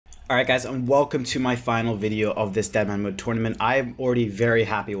Alright guys, and welcome to my final video of this Deadman Mode tournament. I'm already very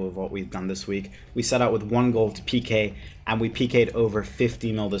happy with what we've done this week. We set out with one goal to PK, and we PK'd over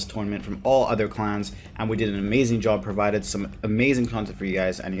 50 mil this tournament from all other clans, and we did an amazing job, provided some amazing content for you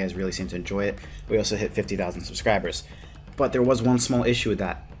guys, and you guys really seem to enjoy it. We also hit 50,000 subscribers. But there was one small issue with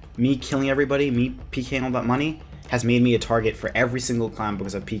that. Me killing everybody, me PKing all that money, has made me a target for every single clan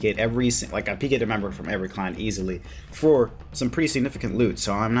because I've PK'd I PK'd a member from every clan easily for some pretty significant loot.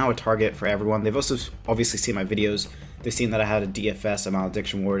 So I'm now a target for everyone. They've also obviously seen my videos. They've seen that I had a DFS, a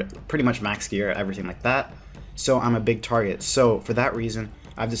malediction ward, pretty much max gear, everything like that. So I'm a big target. So for that reason,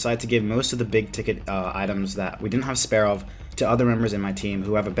 I've decided to give most of the big ticket items that we didn't have spare of to other members in my team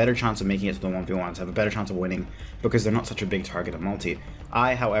who have a better chance of making it to the 1v1s, have a better chance of winning because they're not such a big target at multi.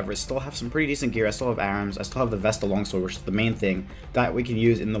 I, however, still have some pretty decent gear. I still have arms, I still have the Vesta longsword, which is the main thing that we can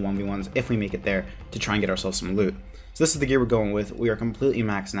use in the 1v1s if we make it there to try and get ourselves some loot. So this is the gear we're going with. We are completely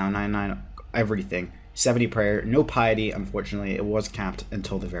maxed now, 99 everything, 70 prayer, no piety, unfortunately. It was capped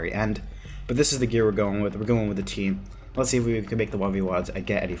until the very end. But this is the gear we're going with. We're going with the team. Let's see if we can make the 1v1s and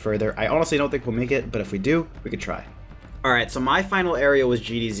get any further. I honestly don't think we'll make it, but if we do, we could try. Alright, so my final area was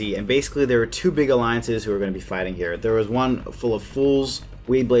GDZ, and basically there were two big alliances who were going to be fighting here. There was one full of Fools,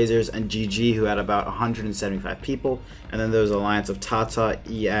 Weed Blazers, and GG, who had about 175 people, and then there was an alliance of Tata,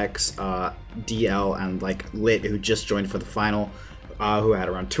 EX, DL, and like Lit, who just joined for the final, who had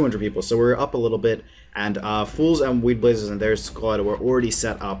around 200 people. So we're up a little bit, and Fools and Weed Blazers and their squad were already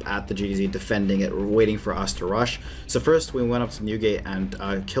set up at the GDZ defending it, waiting for us to rush. So first we went up to Newgate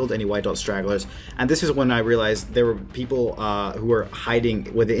and killed any white dot stragglers, and this is when I realized there were people who were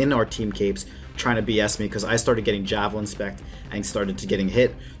hiding within our team capes trying to BS me because I started getting javelin spec'd and started to getting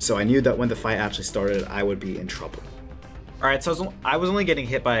hit, so I knew that when the fight actually started I would be in trouble. Alright, so I was only getting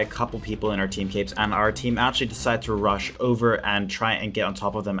hit by a couple people in our team capes, and our team actually decided to rush over and try and get on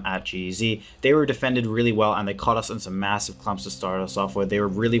top of them at GZ. They were defended really well, and they caught us in some massive clumps to start us off with. They were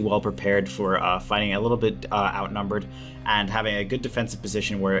really well prepared for fighting a little bit outnumbered and having a good defensive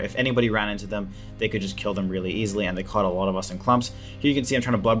position where if anybody ran into them, they could just kill them really easily, and they caught a lot of us in clumps. Here you can see I'm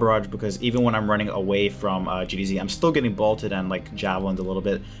trying to blood barrage because even when I'm running away from GDZ, I'm still getting bolted and like javelined a little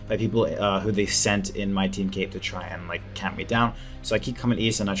bit by people who they sent in my team cape to try and like camp me down. So I keep coming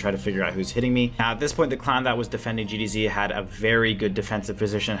east and I try to figure out who's hitting me. Now at this point, the clan that was defending GDZ had a very good defensive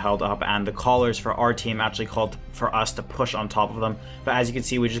position held up, and the callers for our team actually called for us to push on top of them. But as you can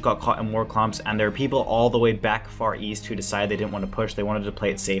see, we just got caught in more clumps, and there are people all the way back far east who decided they didn't want to push. They wanted to play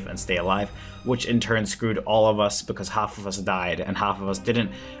it safe and stay alive, which in turn screwed all of us because half of us died and half of us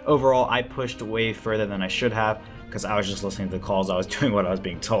didn't. Overall, I pushed way further than I should have because I was just listening to the calls. I was doing what I was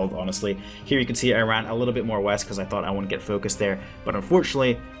being told, honestly. Here you can see I ran a little bit more west because I thought I wouldn't get focused there, but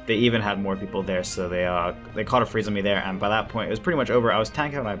unfortunately they even had more people there, so they caught a freeze on me there, and by that point it was pretty much over. I was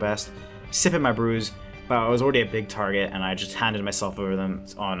tanking at my best, sipping my brews, but I was already a big target, and I just handed myself over them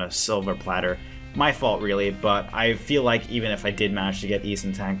on a silver platter. My fault really, but I feel like even if I did manage to get east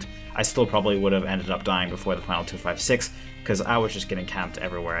and tanked, I still probably would have ended up dying before the final 256 because I was just getting camped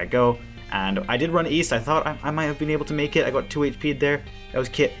everywhere I go. And I did run east. I thought I might have been able to make it. I got 2 HP'd there. I was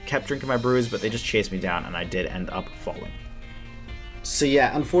kept drinking my brews, but they just chased me down, and I did end up falling. So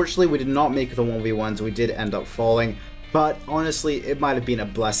yeah, unfortunately we did not make the 1v1s. We did end up falling, but honestly it might have been a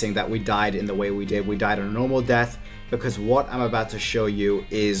blessing that we died in the way we did. We died a normal death because what I'm about to show you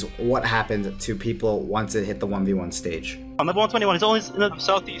is what happened to people once it hit the 1v1 stage. On level 121, it's always in the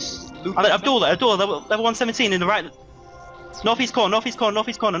southeast. Abdul, level 117 in the right. Northeast corner, northeast corner,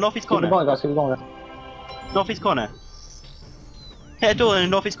 northeast corner, northeast corner. Keep going, guys, keep going. Northeast corner. Hit a door in the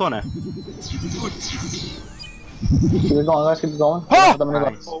northeast corner. Keep it going, guys, keep it going.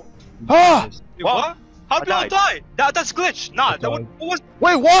 Nice. What? How did we all die? That's glitch. Nah, that one was.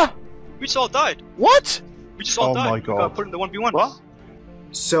 Wait, what? We just all died. What? We just all died. Oh my god. Got put in the 1v1. What?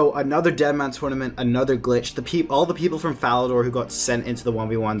 So another Deadman tournament, another glitch. All the people from Falador who got sent into the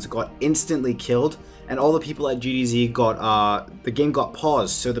 1v1s got instantly killed, and all the people at GDZ got the game got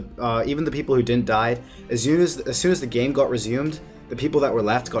paused. So even the people who didn't die, as soon as the game got resumed, the people that were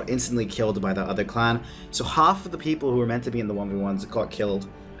left got instantly killed by the other clan. So half of the people who were meant to be in the 1v1s got killed,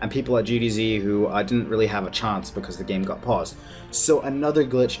 and people at GDZ who didn't really have a chance because the game got paused. So another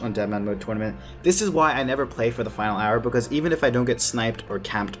glitch on Deadman Mode tournament. This is why I never play for the final hour, because even if I don't get sniped or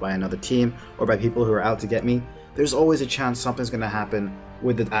camped by another team or by people who are out to get me, there's always a chance something's going to happen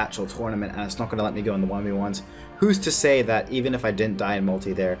with the actual tournament and it's not going to let me go in the 1v1s. Who's to say that even if I didn't die in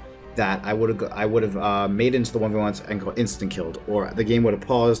multi there, that I would have made it into the 1v1s and got instant killed, or the game would have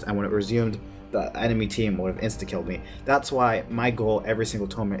paused, and when it resumed, the enemy team would have insta-killed me. That's why my goal every single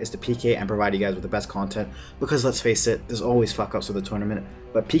tournament is to PK and provide you guys with the best content, because let's face it, there's always fuck-ups with the tournament,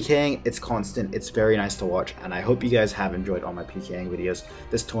 but PKing, it's constant, it's very nice to watch, and I hope you guys have enjoyed all my PKing videos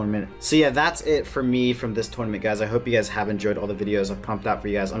this tournament. So yeah, that's it for me from this tournament, guys. I hope you guys have enjoyed all the videos I've pumped out for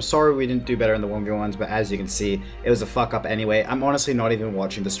you guys. I'm sorry we didn't do better in the 1v1s, but as you can see, it was a fuck-up anyway. I'm honestly not even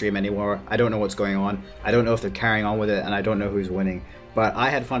watching the stream anymore. I don't know what's going on. I don't know if they're carrying on with it, and I don't know who's winning. But I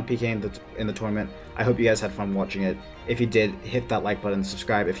had fun PKing in the tournament. I hope you guys had fun watching it. If you did, hit that like button,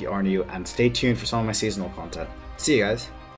 subscribe if you are new, and stay tuned for some of my seasonal content. See you guys.